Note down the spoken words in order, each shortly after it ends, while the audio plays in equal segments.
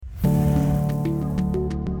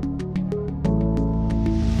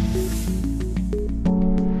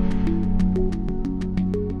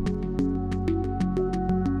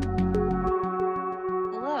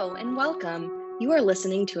You are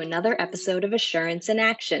listening to another episode of Assurance in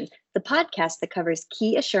Action, the podcast that covers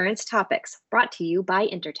key assurance topics, brought to you by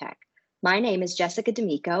Intertek. My name is Jessica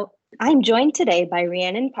D'Amico. I'm joined today by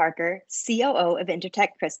Rhiannon Parker, COO of Intertek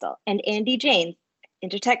Crystal, and Andy Janes,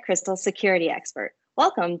 Intertek Crystal security expert.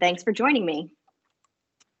 Welcome. Thanks for joining me.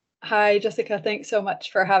 Hi, Jessica. Thanks so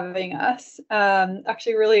much for having us.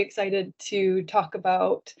 Actually, really excited to talk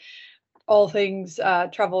about all things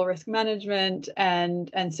travel risk management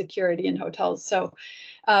and security in hotels. So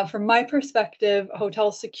from my perspective,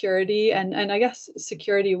 hotel security and I guess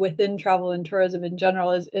security within travel and tourism in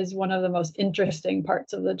general is one of the most interesting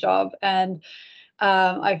parts of the job. And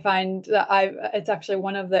I find that it's actually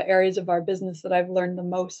one of the areas of our business that I've learned the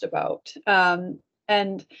most about.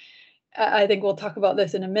 And I think we'll talk about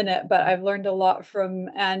this in a minute, but I've learned a lot from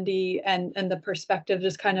Andy and the perspective,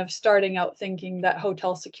 just kind of starting out thinking that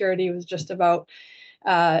hotel security was just about,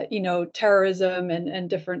 terrorism and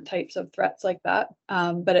different types of threats like that.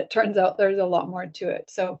 But it turns out there's a lot more to it.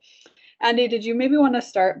 So, Andy, did you maybe want to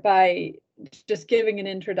start by just giving an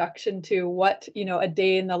introduction to what, a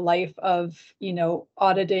day in the life of,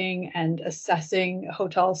 auditing and assessing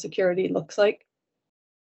hotel security looks like?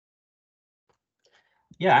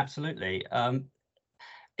 Yeah, absolutely.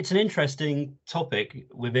 It's an interesting topic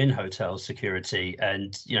within hotel security,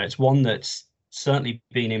 and it's one that's certainly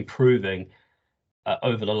been improving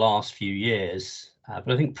over the last few years.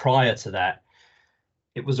 But I think prior to that,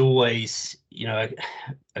 it was always,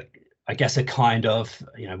 I guess a kind of,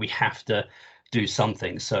 we have to do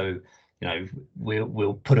something. So,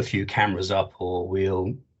 we'll put a few cameras up, or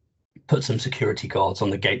we'll put some security guards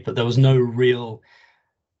on the gate, but there was no real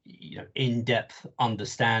in-depth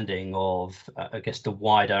understanding of I guess the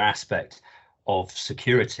wider aspect of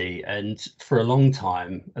security. And for a long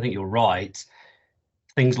time, I think you're right,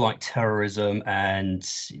 things like terrorism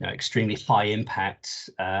and extremely high impact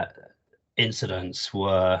incidents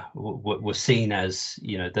were seen as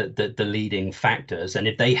the leading factors. And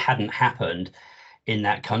if they hadn't happened in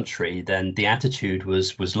that country, then the attitude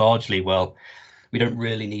was largely, well, we don't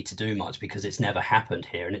really need to do much because it's never happened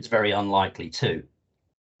here and it's very unlikely to.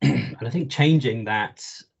 And I think changing that,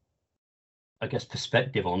 I guess,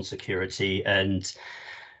 perspective on security and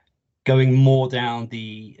going more down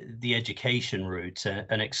the education route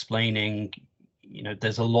and explaining,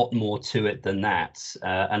 there's a lot more to it than that,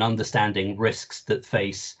 and understanding risks that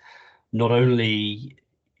face not only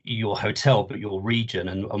your hotel but your region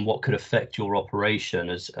and what could affect your operation,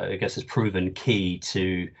 as I guess has proven key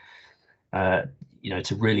to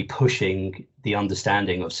to really pushing the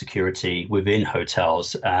understanding of security within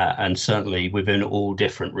hotels, and certainly within all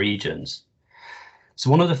different regions. So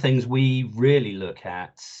one of the things we really look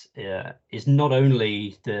at is not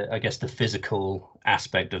only the physical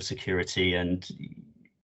aspect of security, and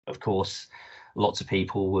of course lots of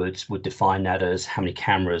people would define that as how many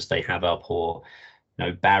cameras they have up, or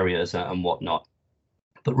barriers and whatnot,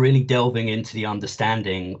 but really delving into the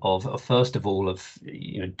understanding of first of all, of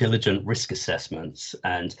diligent risk assessments,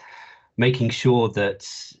 and making sure that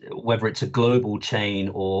whether it's a global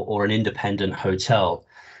chain or an independent hotel,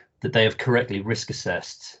 that they have correctly risk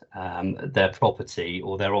assessed their property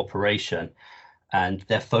or their operation, and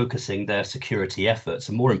they're focusing their security efforts,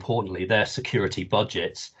 and more importantly their security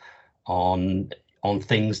budgets, on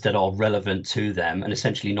things that are relevant to them, and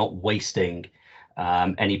essentially not wasting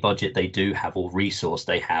any budget they do have or resource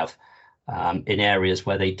they have in areas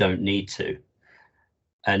where they don't need to.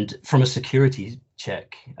 And from a security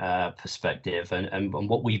check perspective, and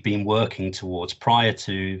what we've been working towards prior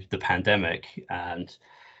to the pandemic and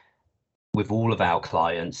with all of our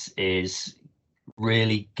clients, is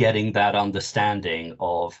really getting that understanding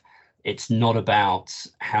of, it's not about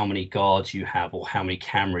how many guards you have or how many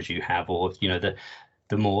cameras you have, or the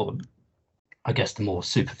more, I guess, the more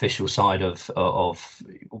superficial side of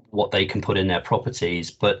what they can put in their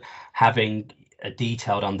properties, but having a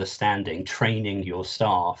detailed understanding, training your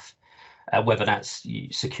staff, whether that's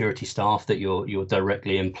security staff that you're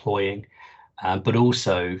directly employing, but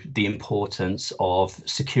also the importance of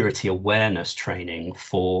security awareness training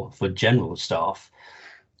for general staff.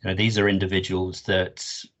 These are individuals that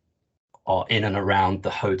are in and around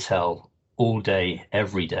the hotel all day,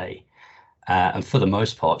 every day. And for the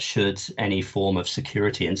most part, should any form of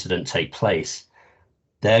security incident take place,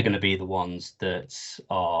 they're going to be the ones that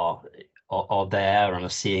are there and are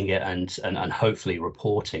seeing it and hopefully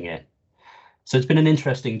reporting it. So it's been an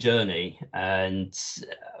interesting journey, and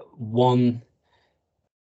one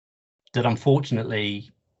that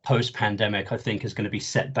unfortunately post-pandemic I think is going to be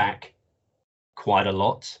set back quite a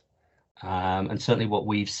lot. And certainly what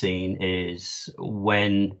we've seen is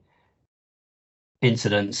when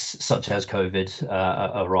incidents such as COVID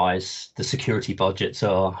arise, the security budgets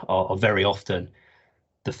are very often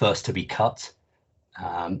the first to be cut.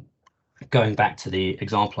 Going back to the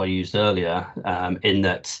example I used earlier, in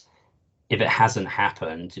that if it hasn't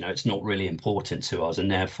happened, it's not really important to us, and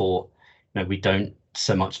therefore, we don't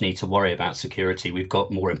so much need to worry about security. We've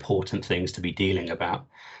got more important things to be dealing about.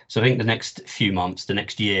 So I think the next few months, the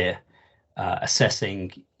next year,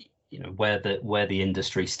 assessing, where the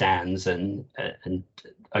industry stands, and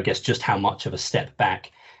I guess just how much of a step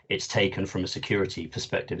back it's taken from a security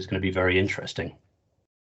perspective is going to be very interesting.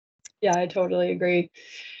 Yeah, I totally agree.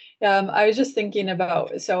 I was just thinking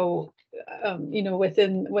about, so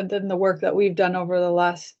within the work that we've done over the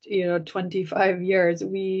last 25 years,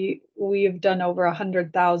 we have done over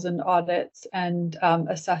 100,000 audits and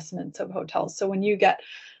assessments of hotels. So when you get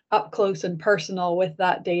up close and personal with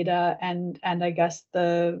that data, and I guess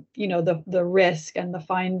the risk and the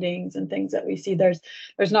findings and things that we see, there's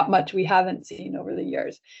not much we haven't seen over the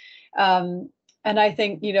years. And I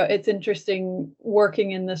think, it's interesting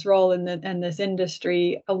working in this role in this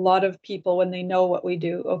industry. A lot of people, when they know what we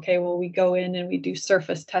do, okay, well, we go in and we do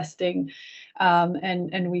surface testing,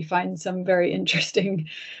 and we find some very interesting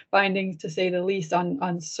findings, to say the least,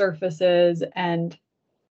 on surfaces. And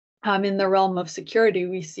in the realm of security,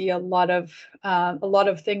 we see a lot of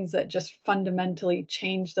things that just fundamentally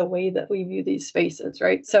change the way that we view these spaces,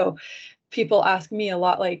 right? So people ask me a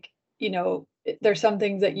lot, like, there's some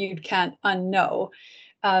things that you can't unknow.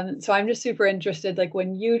 So I'm just super interested, like,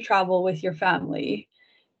 when you travel with your family,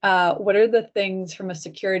 what are the things from a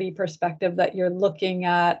security perspective that you're looking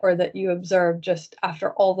at, or that you observe just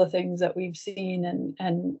after all the things that we've seen,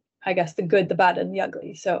 and I guess the good, the bad, and the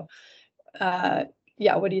ugly? So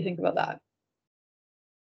yeah, what do you think about that?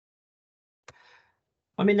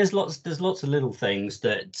 I mean, there's lots of little things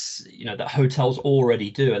that that hotels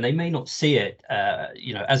already do, and they may not see it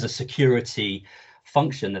as a security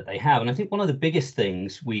function that they have. And I think one of the biggest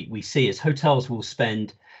things we see is hotels will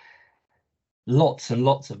spend lots and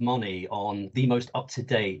lots of money on the most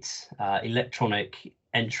up-to-date electronic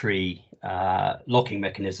entry locking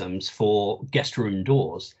mechanisms for guest room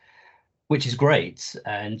doors, which is great,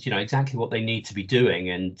 and exactly what they need to be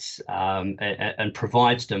doing, and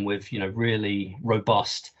provides them with really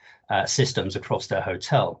robust systems across their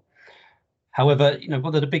hotel. However,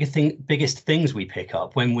 one of the biggest things we pick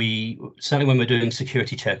up certainly when we're doing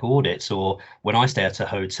security check audits, or when I stay at a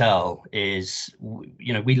hotel, is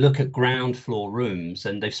we look at ground floor rooms,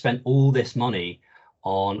 and they've spent all this money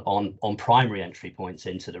on primary entry points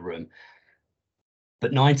into the room.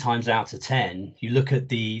 But 9 times out of 10, you look at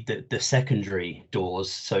the secondary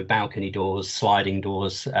doors, so balcony doors, sliding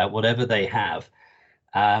doors, whatever they have,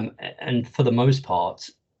 and for the most part,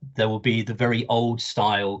 there will be the very old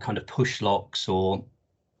style kind of push locks, or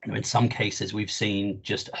in some cases we've seen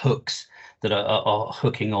just hooks that are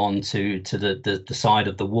hooking on to the side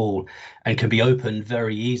of the wall, and can be opened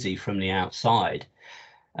very easy from the outside.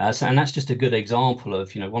 And that's just a good example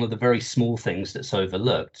of one of the very small things that's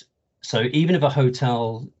overlooked. So even if a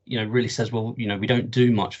hotel, really says, well, we don't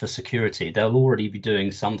do much for security, they'll already be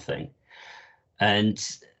doing something. And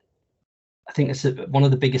I think that's one of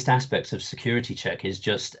the biggest aspects of security check, is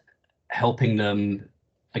just helping them,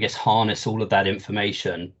 I guess, harness all of that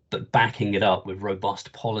information, but backing it up with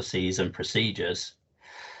robust policies and procedures.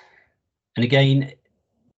 And again,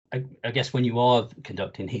 I guess when you are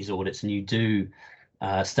conducting these audits, and you do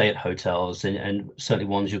stay at hotels, and certainly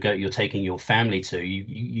ones you're taking your family to,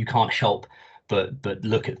 you can't help but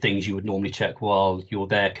look at things you would normally check while you're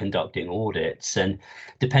there conducting audits. And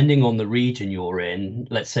depending on the region you're in,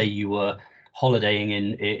 let's say you were holidaying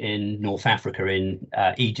in North Africa, in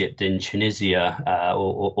Egypt, in Tunisia,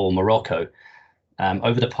 or Morocco,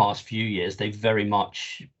 over the past few years, they've very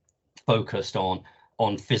much focused on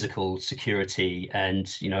physical security,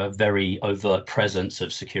 and a very overt presence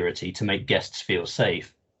of security to make guests feel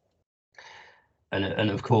safe. And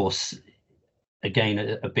of course,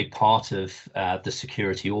 again, a big part of the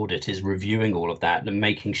security audit is reviewing all of that and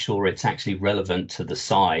making sure it's actually relevant to the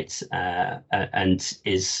site, and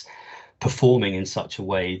is performing in such a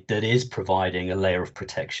way that is providing a layer of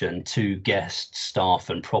protection to guests,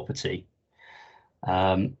 staff, and property.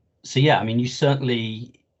 So yeah, I mean, you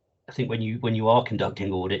certainly, I think when you are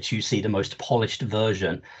conducting audits, you see the most polished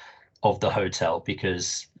version of the hotel,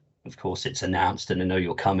 because of course it's announced and they know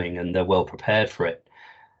you're coming and they're well prepared for it.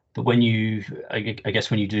 But when I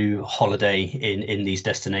guess when you do holiday in these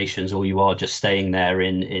destinations, or you are just staying there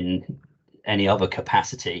in any other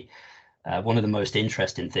capacity, one of the most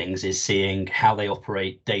interesting things is seeing how they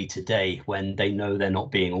operate day to day when they know they're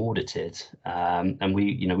not being audited. And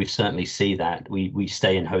we certainly see that. We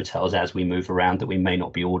stay in hotels as we move around that we may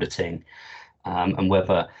not be auditing, and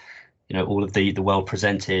whether all of the well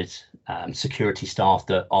presented security staff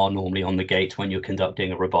that are normally on the gate when you're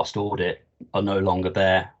conducting a robust audit are no longer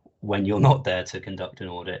there when you're not there to conduct an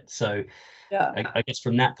audit. So Yeah. I guess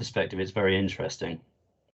from that perspective, it's very interesting.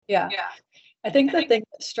 Yeah. I think the thing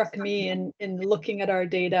that struck me in looking at our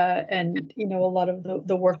data and a lot of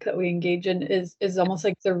the work that we engage in is almost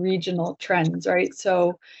like the regional trends, right?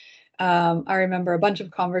 So I remember a bunch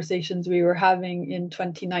of conversations we were having in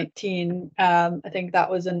 2019. I think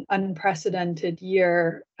that was an unprecedented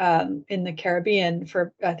year in the Caribbean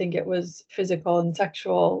for, I think it was physical and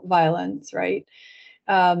sexual violence, right?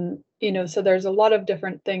 So there's a lot of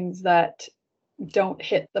different things that don't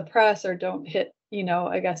hit the press or don't hit,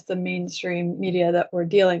 I guess the mainstream media that we're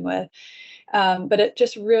dealing with. But it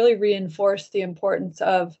just really reinforced the importance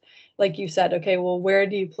of, like you said, okay, well, where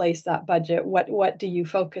do you place that budget? What do you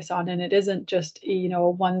focus on? And it isn't just, a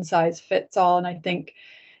one size fits all. And I think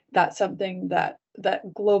that's something that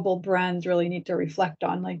global brands really need to reflect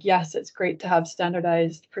on. Like, yes, it's great to have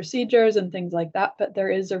standardized procedures and things like that, but there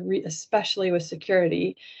is especially with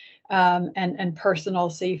security, and personal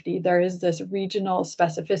safety, there is this regional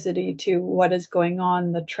specificity to what is going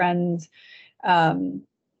on, the trends, things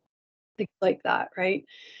like that, right?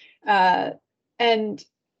 And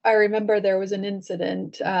I remember there was an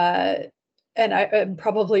incident, and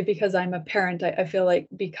probably because I'm a parent, I feel like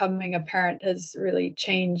becoming a parent has really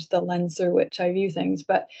changed the lens through which I view things.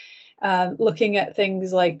 But looking at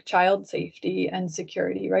things like child safety and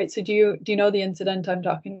security, right? So do you know the incident I'm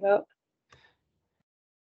talking about?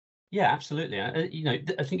 Yeah, absolutely.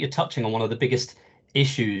 I think you're touching on one of the biggest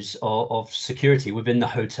issues of security within the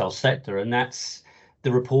hotel sector, and that's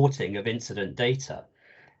the reporting of incident data.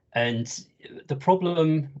 And the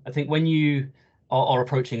problem, I think, when you are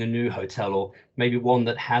approaching a new hotel, or maybe one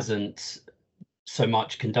that hasn't so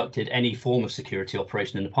much conducted any form of security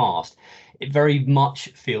operation in the past, it very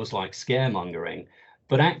much feels like scaremongering.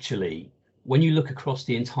 But actually, when you look across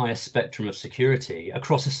the entire spectrum of security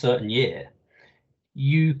across a certain year,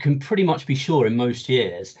 you can pretty much be sure in most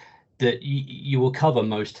years that you will cover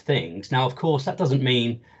most things. Now, of course, that doesn't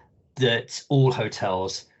mean that all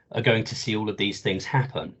hotels are going to see all of these things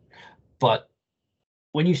happen. But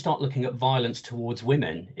when you start looking at violence towards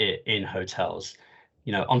women in hotels,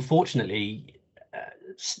 unfortunately,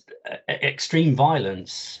 extreme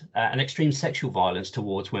violence and extreme sexual violence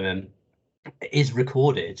towards women is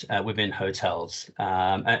recorded within hotels.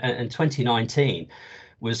 And 2019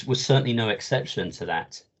 was certainly no exception to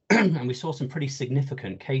that. And we saw some pretty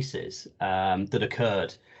significant cases that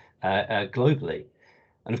occurred globally.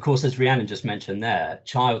 And of course, as Rhiannon just mentioned there,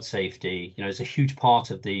 child safety, is a huge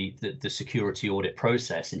part of the security audit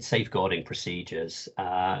process in safeguarding procedures,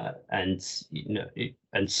 and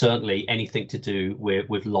certainly anything to do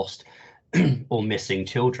with lost or missing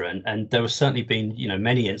children. And there have certainly been,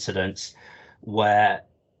 many incidents where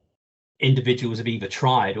individuals have either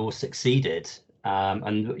tried or succeeded.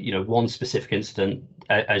 And one specific incident,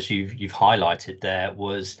 as you've highlighted there,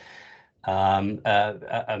 was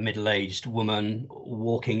a middle-aged woman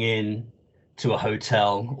walking in to a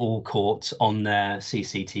hotel, all caught on their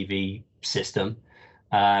CCTV system,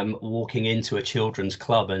 walking into a children's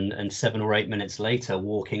club, and 7 or 8 minutes later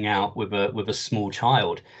walking out with a small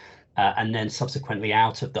child, and then subsequently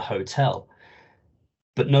out of the hotel.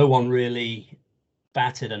 But no one really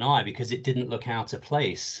batted an eye because it didn't look out of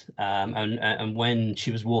place. And when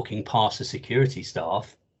she was walking past the security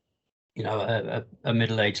staff, a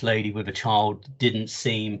middle-aged lady with a child didn't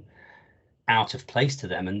seem out of place to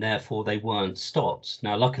them, and therefore they weren't stopped.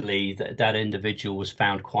 Now, luckily, that individual was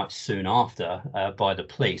found quite soon after by the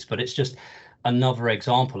police, but it's just another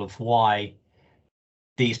example of why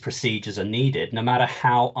these procedures are needed, no matter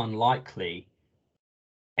how unlikely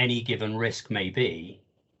any given risk may be.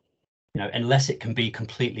 Unless it can be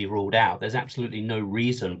completely ruled out, there's absolutely no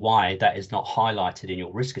reason why that is not highlighted in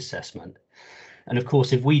your risk assessment. And of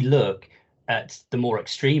course, if we look at the more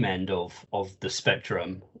extreme end of the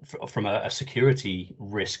spectrum from a security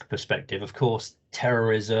risk perspective, of course,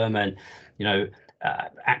 terrorism and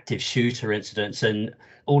active shooter incidents and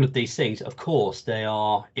all of these things, of course, they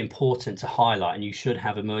are important to highlight, and you should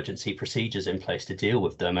have emergency procedures in place to deal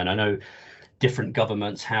with them. And I know different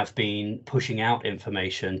governments have been pushing out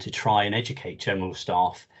information to try and educate general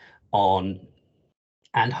staff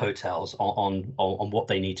and hotels on what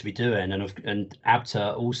they need to be doing, and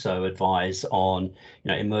ABTA also advise on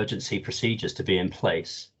emergency procedures to be in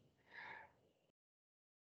place.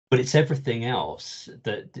 but it's everything else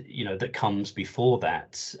that that comes before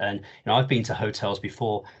that. And I've been to hotels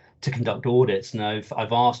before to conduct audits, and I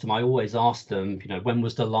always ask them, when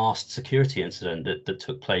was the last security incident that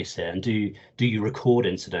took place here, and do you record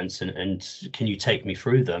incidents, and can you take me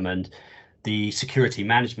through them? And the security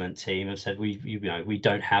management team have said, we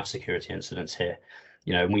don't have security incidents here,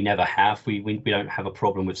 and we never have. We don't have a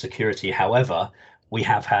problem with security. However, we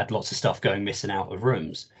have had lots of stuff going missing out of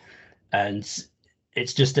rooms, and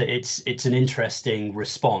it's just it's an interesting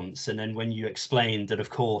response. And then when you explain that,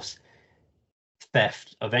 of course,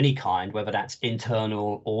 theft of any kind, whether that's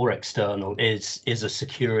internal or external, is a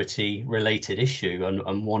security related issue,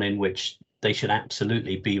 and one in which they should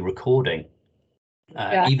absolutely be recording.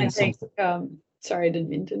 Yeah, I think, sorry, I didn't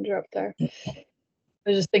mean to interrupt there. I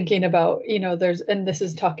was just thinking about, and this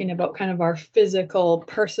is talking about kind of our physical,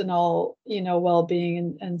 personal,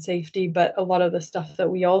 well-being and safety, but a lot of the stuff that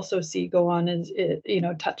we also see go on is,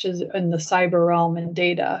 touches in the cyber realm and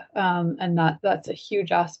data, and that's a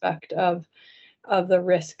huge aspect of the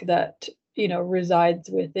risk that, resides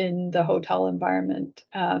within the hotel environment.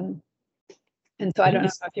 And so I don't know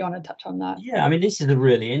if you want to touch on that. Yeah, I mean, this is a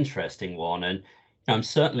really interesting one, and I'm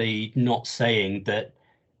certainly not saying that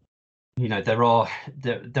there are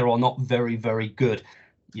not very, very good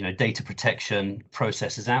data protection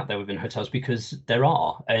processes out there within hotels, because there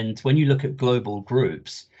are. And when you look at global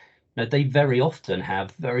groups, they very often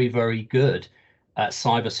have very, very good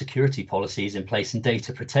cyber security policies in place and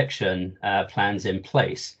data protection plans in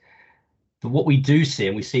place. But what we do see,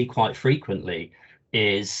 and we see quite frequently,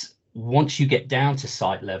 is once you get down to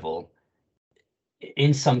site level,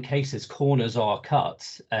 in some cases corners are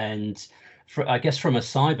cut. And I guess from a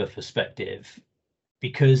cyber perspective,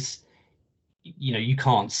 because you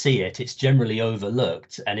can't see it, it's generally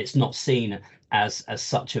overlooked and it's not seen as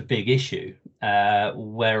such a big issue,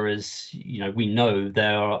 whereas we know they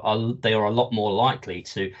are a lot more likely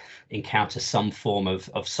to encounter some form of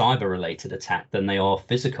cyber related attack than they are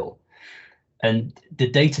physical. And the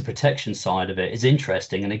data protection side of it is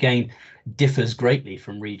interesting, and again differs greatly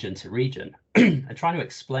from region to region. And trying to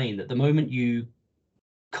explain that the moment you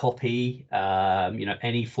copy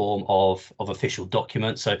any form of official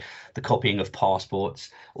documents, so the copying of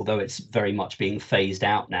passports, although it's very much being phased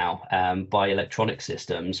out now by electronic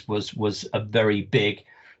systems, was a very big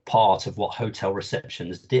part of what hotel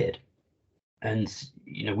receptions did. And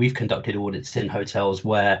we've conducted audits in hotels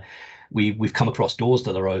where we've come across doors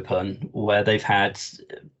that are open, where they've had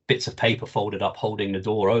bits of paper folded up holding the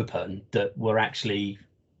door open that were actually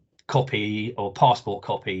copy or passport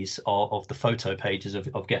copies of the photo pages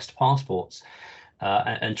of guest passports,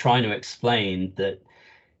 and trying to explain that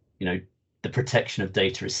the protection of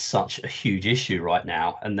data is such a huge issue right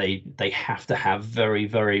now, and they have to have very,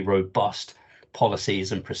 very robust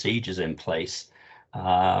policies and procedures in place,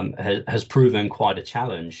 has proven quite a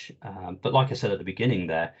challenge. But like I said at the beginning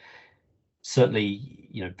there, certainly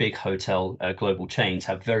big hotel global chains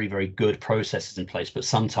have very, very good processes in place, but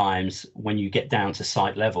sometimes when you get down to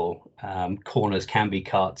site level, corners can be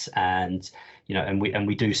cut, and and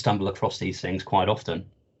we do stumble across these things quite often.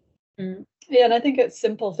 Yeah, and I think it's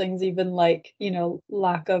simple things, even like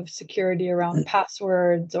lack of security around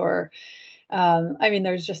passwords, or I mean,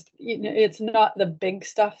 there's just it's not the big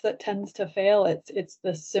stuff that tends to fail. It's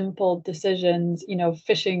the simple decisions,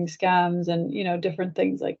 phishing scams and different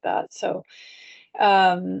things like that. So,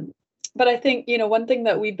 but I think one thing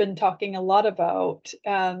that we've been talking a lot about,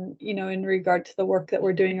 in regard to the work that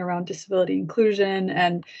we're doing around disability inclusion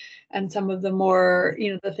and some of the more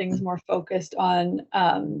the things more focused on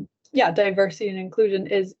diversity and inclusion,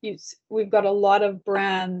 is we've got a lot of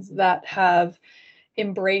brands that have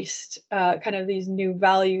embraced kind of these new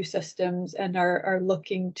value systems and are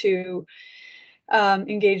looking to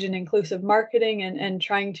engage in inclusive marketing and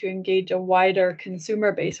trying to engage a wider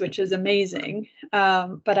consumer base, which is amazing.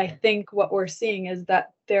 But I think what we're seeing is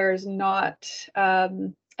that there's not,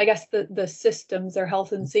 I guess the systems, their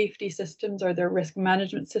health and safety systems or their risk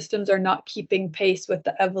management systems, are not keeping pace with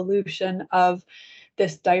the evolution of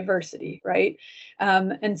this diversity, right?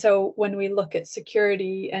 And so when we look at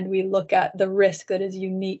security and we look at the risk that is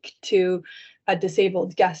unique to a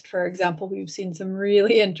disabled guest, for example, we've seen some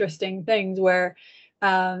really interesting things where,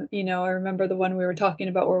 I remember the one we were talking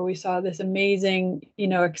about where we saw this amazing,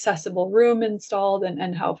 accessible room installed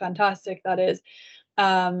and how fantastic that is.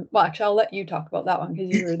 Well, actually, I'll let you talk about that one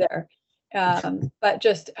because you were there. But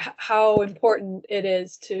just how important it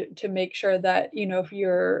is to make sure that, if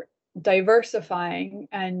you're diversifying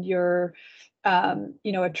and you're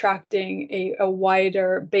attracting a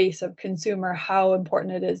wider base of consumer, how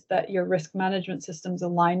important it is that your risk management systems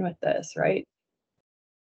align with this, right?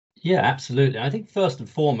 Yeah, absolutely. I think first and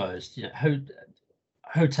foremost,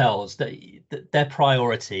 hotels, their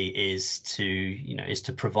priority is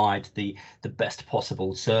to provide the best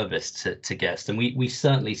possible service to guests, and we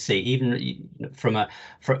certainly see, even from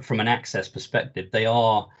an access perspective, they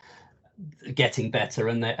are getting better,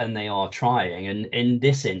 and they are trying. And in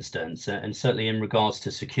this instance, and certainly in regards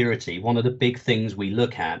to security, one of the big things we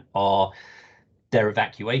look at are their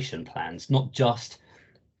evacuation plans, not just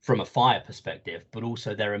from a fire perspective, but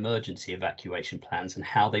also their emergency evacuation plans and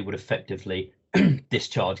how they would effectively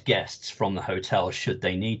discharge guests from the hotel should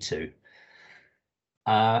they need to.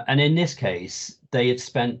 And in this case, they had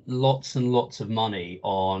spent lots and lots of money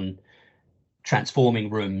on transforming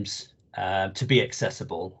rooms to be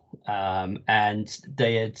accessible, and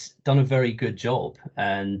they had done a very good job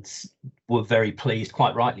and were very pleased,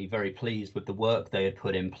 quite rightly, very pleased with the work they had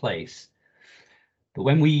put in place. But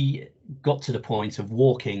when we got to the point of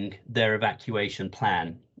walking their evacuation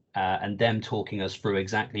plan and them talking us through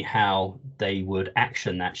exactly how they would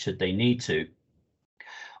action that should they need to,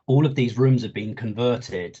 all of these rooms had been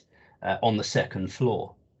converted on the second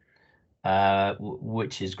floor,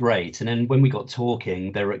 which is great. And then when we got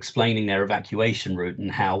talking, they were explaining their evacuation route and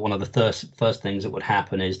how one of the first things that would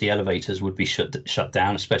happen is the elevators would be shut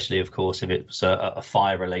down, especially, of course, if it was a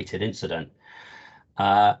fire-related incident.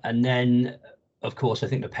 And then, of course, I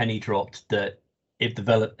think the penny dropped that if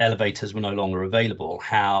the elevators were no longer available,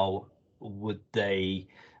 how would they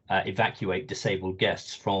evacuate disabled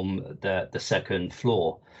guests from the second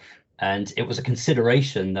floor? And it was a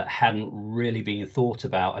consideration that hadn't really been thought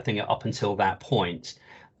about, I think, up until that point.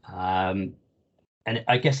 And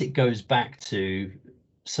I guess it goes back to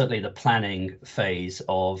certainly the planning phase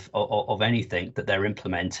of anything that they're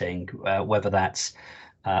implementing, whether that's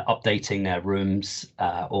updating their rooms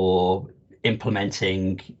or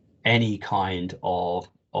implementing any kind of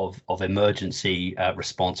emergency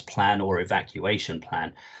response plan or evacuation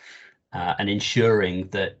plan, and ensuring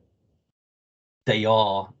that they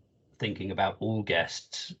are thinking about all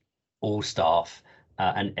guests, all staff,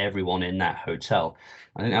 and everyone in that hotel.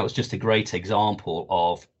 I think that was just a great example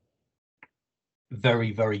of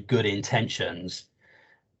very, very good intentions,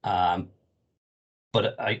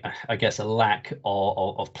 but I guess a lack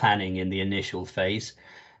of planning in the initial phase.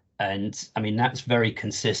 And I mean, that's very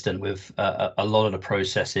consistent with a lot of the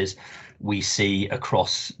processes we see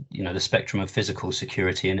across, the spectrum of physical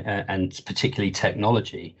security and particularly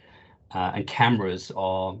technology. And cameras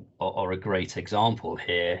are a great example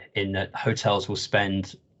here, in that hotels will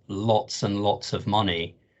spend lots and lots of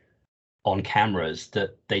money on cameras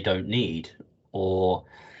that they don't need, or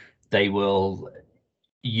they will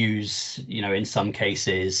use, in some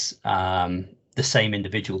cases, the same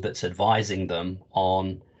individual that's advising them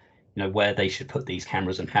on where they should put these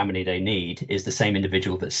cameras and how many they need is the same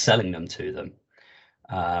individual that's selling them to them.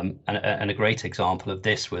 And a great example of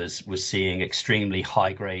this was seeing extremely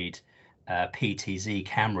high grade PTZ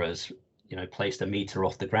cameras, placed a meter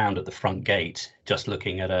off the ground at the front gate, just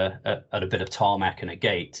looking at a bit of tarmac and a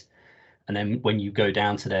gate. And then when you go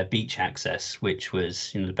down to their beach access, which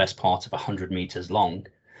was the best part of 100 meters long,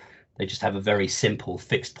 they just have a very simple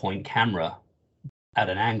fixed point camera at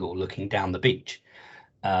an angle looking down the beach.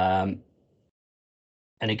 And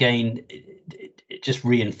again, it just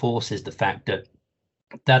reinforces the fact that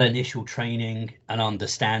initial training and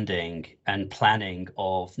understanding and planning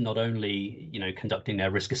of not only conducting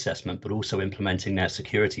their risk assessment, but also implementing their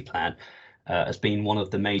security plan has been one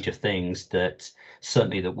of the major things that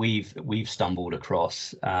certainly that we've stumbled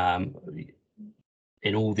across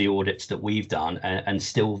in all the audits that we've done, and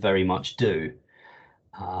still very much do.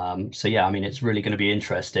 So yeah, I mean, it's really going to be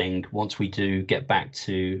interesting once we do get back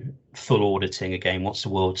to full auditing again, once the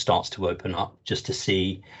world starts to open up, just to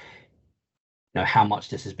see how much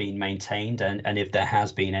this has been maintained and if there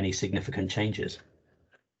has been any significant changes.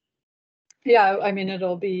 Yeah, I mean,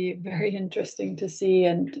 it'll be very interesting to see.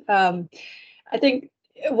 And I think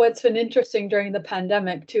what's been interesting during the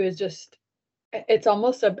pandemic too is just, it's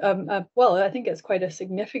almost well, I think it's quite a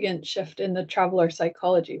significant shift in the traveler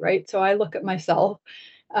psychology, right? So I look at myself,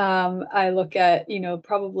 I look at,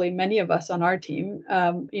 probably many of us on our team,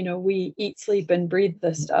 we eat, sleep, and breathe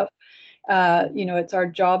this stuff. It's our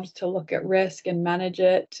jobs to look at risk and manage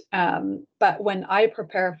it. But when I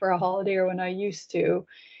prepare for a holiday, or when I used to,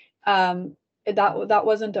 that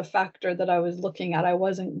wasn't a factor that I was looking at. I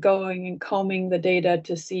wasn't going and combing the data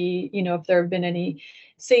to see, if there have been any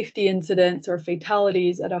safety incidents or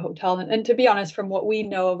fatalities at a hotel. And to be honest, from what we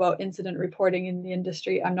know about incident reporting in the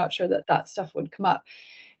industry, I'm not sure that stuff would come up.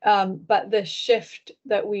 But the shift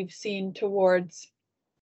that we've seen towards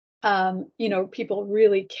people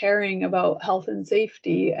really caring about health and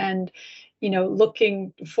safety, and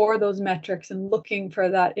looking for those metrics and looking for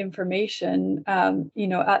that information,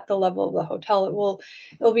 at the level of the hotel.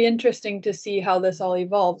 It'll be interesting to see how this all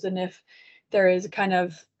evolves, and if there is kind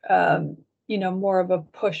of, more of a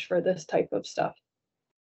push for this type of stuff.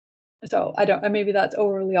 So maybe that's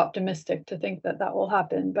overly optimistic to think that will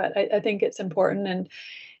happen, but I think it's important.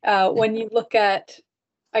 And when you look at,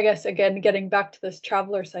 I guess, again, getting back to this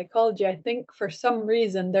traveler psychology, I think for some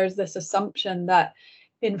reason there's this assumption that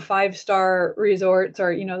in 5-star resorts,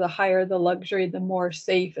 or, the higher the luxury, the more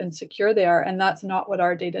safe and secure they are. And that's not what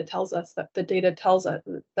our data tells us. That the data tells us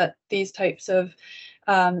that these types of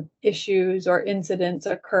issues or incidents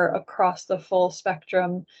occur across the full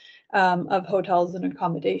spectrum of hotels and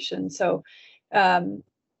accommodation. So I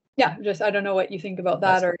don't know what you think about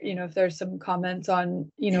that, or if there's some comments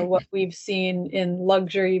on what we've seen in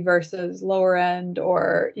luxury versus lower end,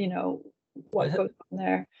 or what goes on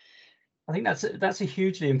there. I think that's a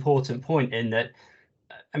hugely important point, in that,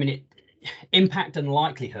 I mean, impact and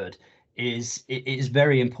likelihood is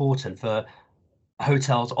very important for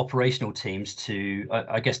hotels' operational teams to,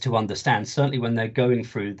 I guess, to understand, certainly when they're going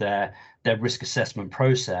through their risk assessment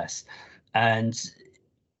process. And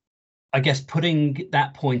I guess putting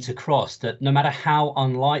that point across, that no matter how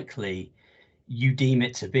unlikely you deem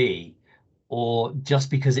it to be, or just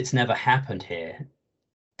because it's never happened here,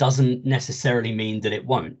 doesn't necessarily mean that it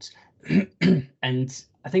won't. And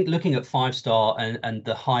I think looking at 5-star and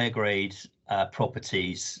the higher grade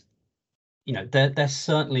properties, they're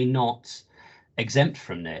certainly not exempt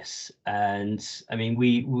from this. And I mean,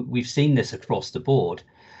 we've seen this across the board,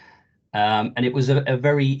 and it was a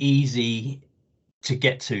very easy to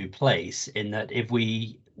get to place, in that if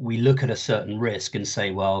we look at a certain risk and say,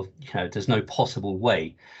 well, there's no possible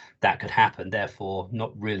way that could happen, therefore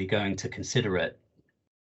not really going to consider it.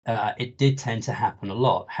 It did tend to happen a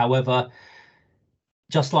lot. However,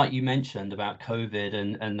 just like you mentioned about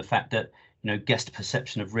COVID and the fact that guest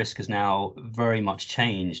perception of risk has now very much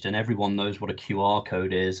changed, and everyone knows what a QR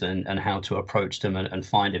code is and how to approach them and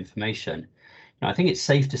find information. I think it's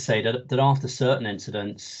safe to say that after certain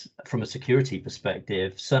incidents, from a security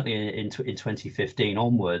perspective, certainly in 2015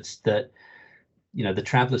 onwards, that the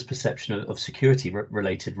traveller's perception of security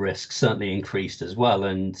related risks certainly increased as well,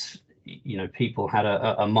 and people had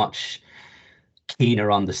a much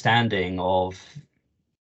keener understanding of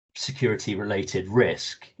security related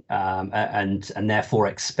risk, and therefore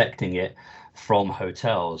expecting it from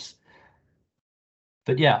hotels.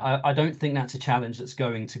 But yeah, I don't think that's a challenge that's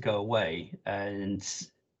going to go away. And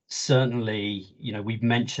certainly, we've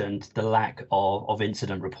mentioned the lack of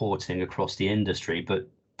incident reporting across the industry, but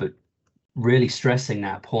really stressing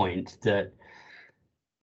that point, that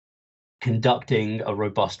conducting a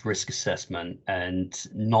robust risk assessment and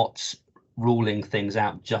not ruling things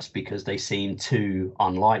out just because they seem too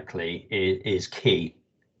unlikely is key.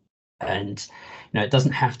 And it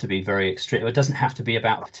doesn't have to be very extreme. It doesn't have to be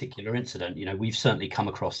about a particular incident. We've certainly come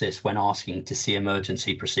across this when asking to see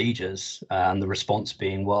emergency procedures, and the response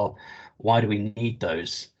being, well, why do we need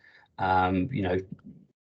those?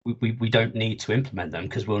 We don't need to implement them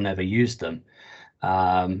because we'll never use them.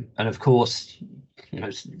 And of course,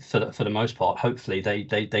 for the most part, hopefully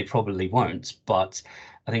they probably won't. But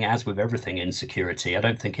I think, as with everything in security, I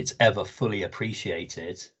don't think it's ever fully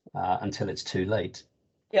appreciated until it's too late.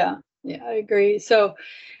 Yeah, I agree. So,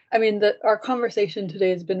 I mean, our conversation today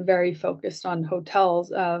has been very focused on hotels,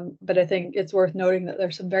 but I think it's worth noting that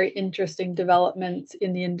there's some very interesting developments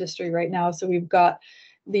in the industry right now. So we've got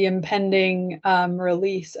the impending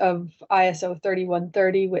release of ISO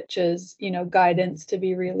 3130, which is, guidance to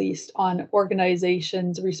be released on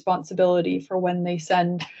organizations' responsibility for when they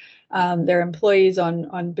send their employees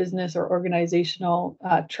on business or organizational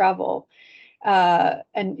travel.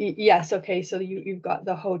 And yes, okay, so you've got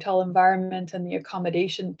the hotel environment and the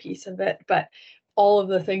accommodation piece of it, but all of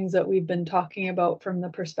the things that we've been talking about from the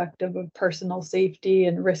perspective of personal safety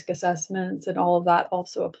and risk assessments and all of that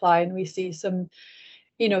also apply. And we see some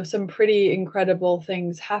pretty incredible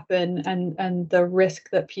things happen, and the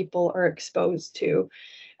risk that people are exposed to.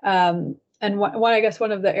 And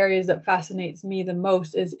one of the areas that fascinates me the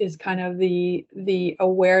most is kind of the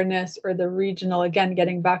awareness, or the regional, again,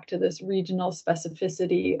 getting back to this regional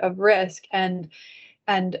specificity of risk, and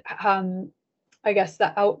I guess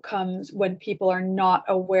the outcomes when people are not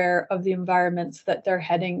aware of the environments that they're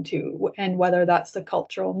heading to, and whether that's the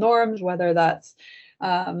cultural norms, whether that's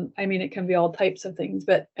it can be all types of things,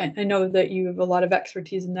 but I know that you have a lot of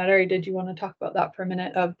expertise in that area. Did you want to talk about that for a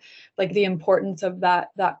minute, of like the importance of that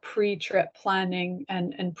pre-trip planning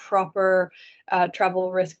and proper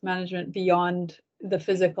travel risk management beyond the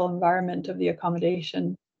physical environment of the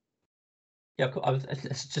accommodation? Yeah,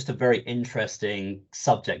 it's just a very interesting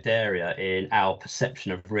subject area in our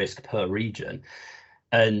perception of risk per region.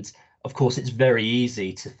 And of course, it's very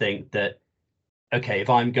easy to think that, okay, if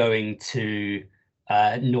I'm going to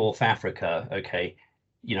North Africa, okay,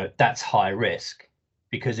 that's high risk,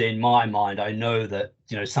 because in my mind, I know that,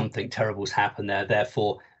 something terrible's happened there,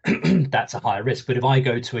 therefore that's a high risk. But if I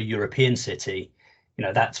go to a European city,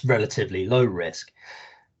 that's relatively low risk.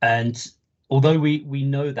 And although we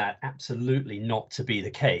know that absolutely not to be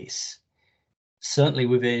the case, certainly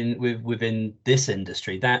within this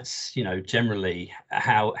industry, that's generally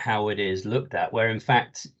how it is looked at. Where in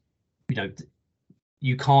fact,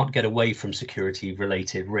 you can't get away from security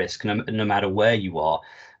related risk, no matter where you are.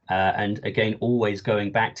 And again, always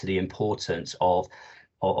going back to the importance of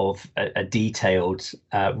a detailed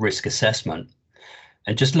risk assessment.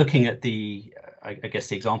 And just looking at I guess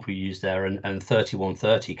the example you used there, and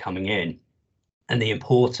 3130 coming in, and the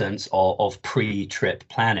importance of pre-trip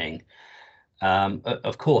planning.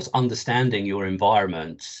 Of course, understanding your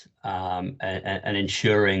environment, and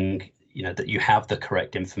ensuring that you have the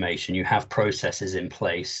correct information, you have processes in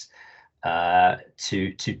place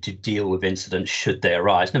to deal with incidents should they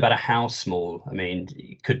arise, no matter how small. I mean,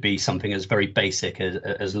 it could be something as very basic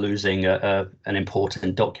as losing an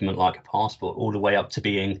important document like a passport, all the way up to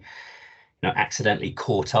being accidentally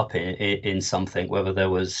caught up in something, whether there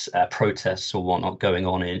was protests or whatnot going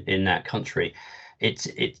on in that country.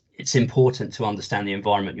 It's important to understand the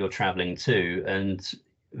environment you're traveling to, and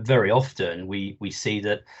very often we see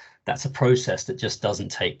that that's a process that just doesn't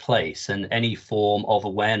take place, and any form of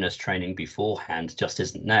awareness training beforehand just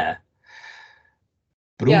isn't there.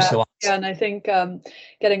 But also, and I think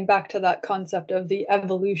getting back to that concept of the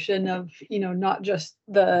evolution of not just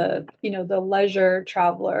the the leisure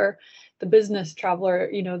traveler, the business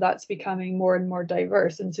traveler, that's becoming more and more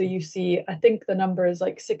diverse. And so you see, I think the number is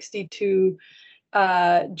like 62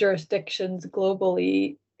 jurisdictions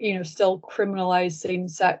globally, still criminalize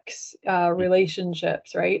same-sex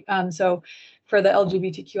relationships, right? So for the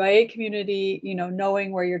LGBTQIA community,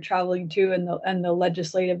 knowing where you're traveling to and the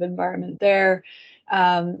legislative environment there.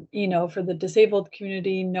 For the disabled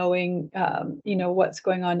community, knowing what's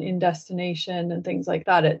going on in destination and things like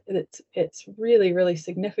that, it's really, really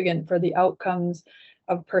significant for the outcomes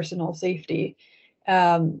of personal safety.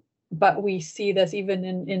 But we see this even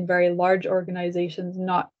in very large organizations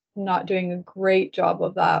not doing a great job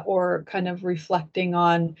of that, or kind of reflecting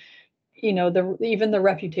on even the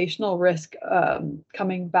reputational risk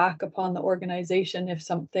coming back upon the organization if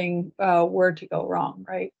something were to go wrong,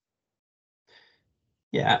 right?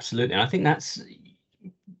 Yeah, absolutely. And I think that's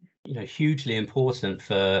hugely important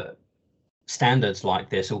for standards like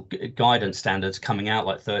this, or guidance standards coming out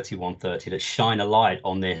like 3130, that shine a light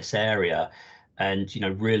on this area, and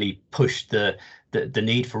really push the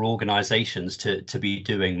need for organizations to be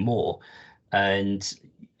doing more. And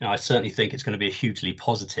I certainly think it's going to be a hugely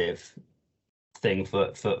positive thing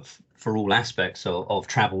for all aspects of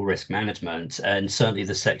travel risk management. And certainly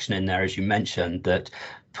the section in there, as you mentioned, that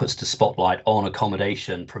puts the spotlight on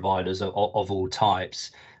accommodation providers of all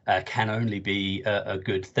types can only be a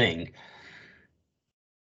good thing.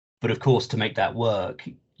 But of course, to make that work,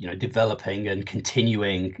 developing and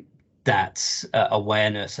continuing that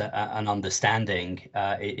awareness and understanding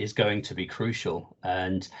is going to be crucial.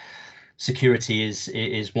 And security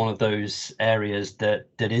is one of those areas that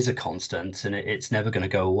is a constant, and it's never going to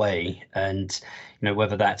go away. And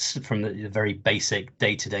whether that's from the very basic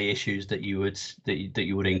day-to-day issues that you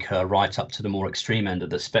would incur, right up to the more extreme end of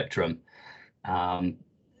the spectrum.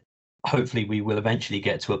 Hopefully we will eventually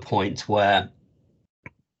get to a point where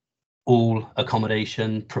all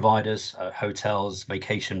accommodation providers, hotels,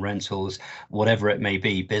 vacation rentals, whatever it may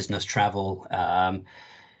be, business travel, that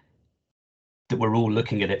we're all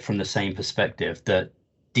looking at it from the same perspective, that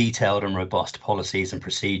detailed and robust policies and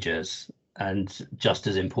procedures, and just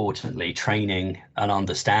as importantly, training and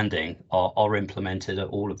understanding are implemented at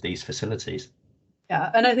all of these facilities. Yeah,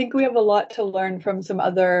 and I think we have a lot to learn from some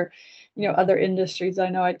other industries. I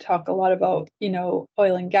know I talk a lot about,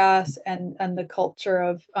 oil and gas and the culture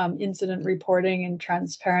of incident reporting and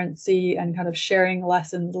transparency, and kind of sharing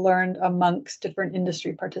lessons learned amongst different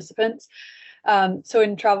industry participants. So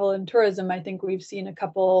in travel and tourism, I think we've seen a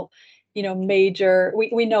couple, major,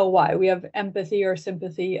 we know why. We have empathy or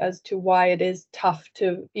sympathy as to why it is tough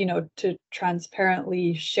to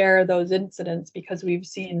transparently share those incidents, because we've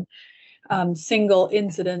seen single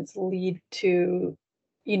incidents lead to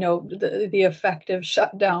the effective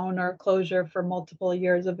shutdown or closure for multiple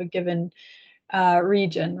years of a given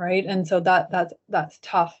region, right? And so that's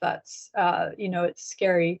tough. That's it's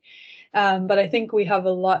scary. But I think we have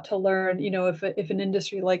a lot to learn. If an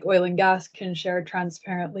industry like oil and gas can share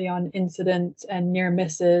transparently on incidents and near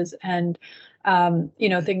misses and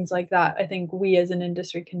things like that, I think we as an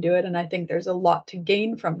industry can do it. And I think there's a lot to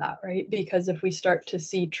gain from that, right? Because if we start to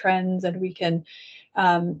see trends and we can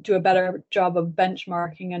do a better job of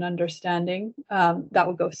benchmarking and understanding, that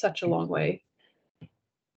would go such a long way.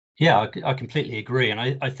 Yeah, I completely agree. And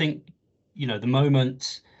I think, the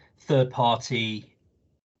moment third-party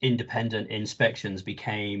independent inspections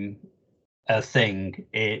became a thing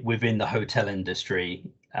within the hotel industry,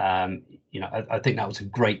 I think that was a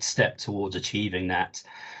great step towards achieving that.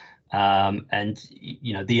 And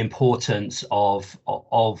the importance of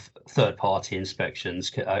third-party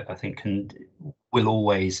inspections, I think, will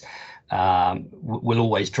always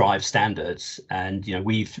drive standards. And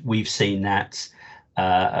we've seen that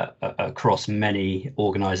across many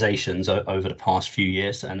organizations over the past few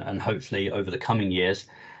years, and hopefully over the coming years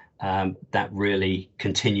that really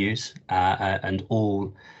continues, and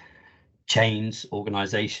all chains,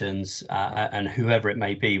 organizations, and whoever it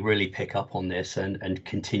may be really pick up on this and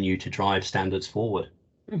continue to drive standards forward.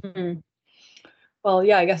 Mm-hmm. Well,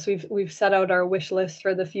 yeah, I guess we've set out our wish list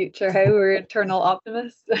for the future. Hey, we're eternal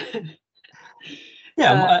optimists.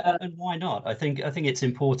 Yeah, and why not? I think it's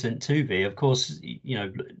important to be. Of course,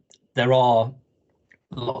 there are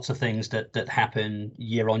lots of things that happen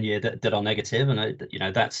year on year that are negative,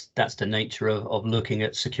 and that's the nature of looking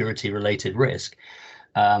at security related risk.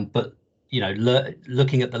 But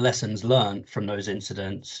looking at the lessons learned from those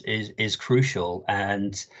incidents is crucial,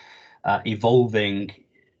 and evolving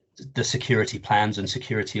the security plans and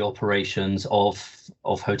security operations of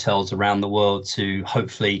hotels around the world to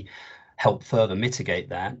hopefully help further mitigate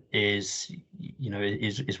that is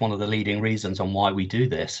one of the leading reasons on why we do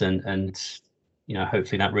this, and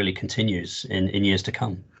hopefully that really continues in years to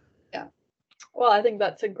come. Yeah. Well, I think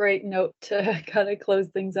that's a great note to kind of close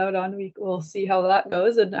things out on. We'll see how that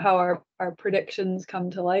goes and how our predictions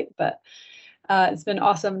come to light. But it's been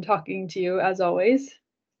awesome talking to you as always.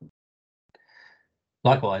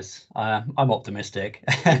 Likewise, I'm optimistic.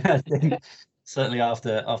 I think certainly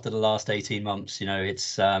after the last 18 months,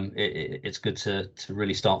 it's good to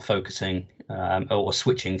really start focusing or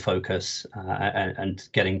switching focus and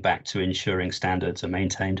getting back to ensuring standards are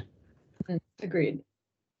maintained. Agreed.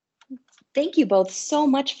 Thank you both so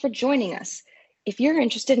much for joining us. If you're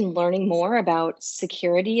interested in learning more about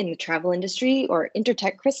security in the travel industry or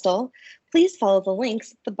Intertek Crystal, please follow the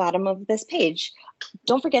links at the bottom of this page.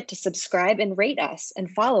 Don't forget to subscribe and rate us, and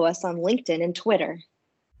follow us on LinkedIn and Twitter.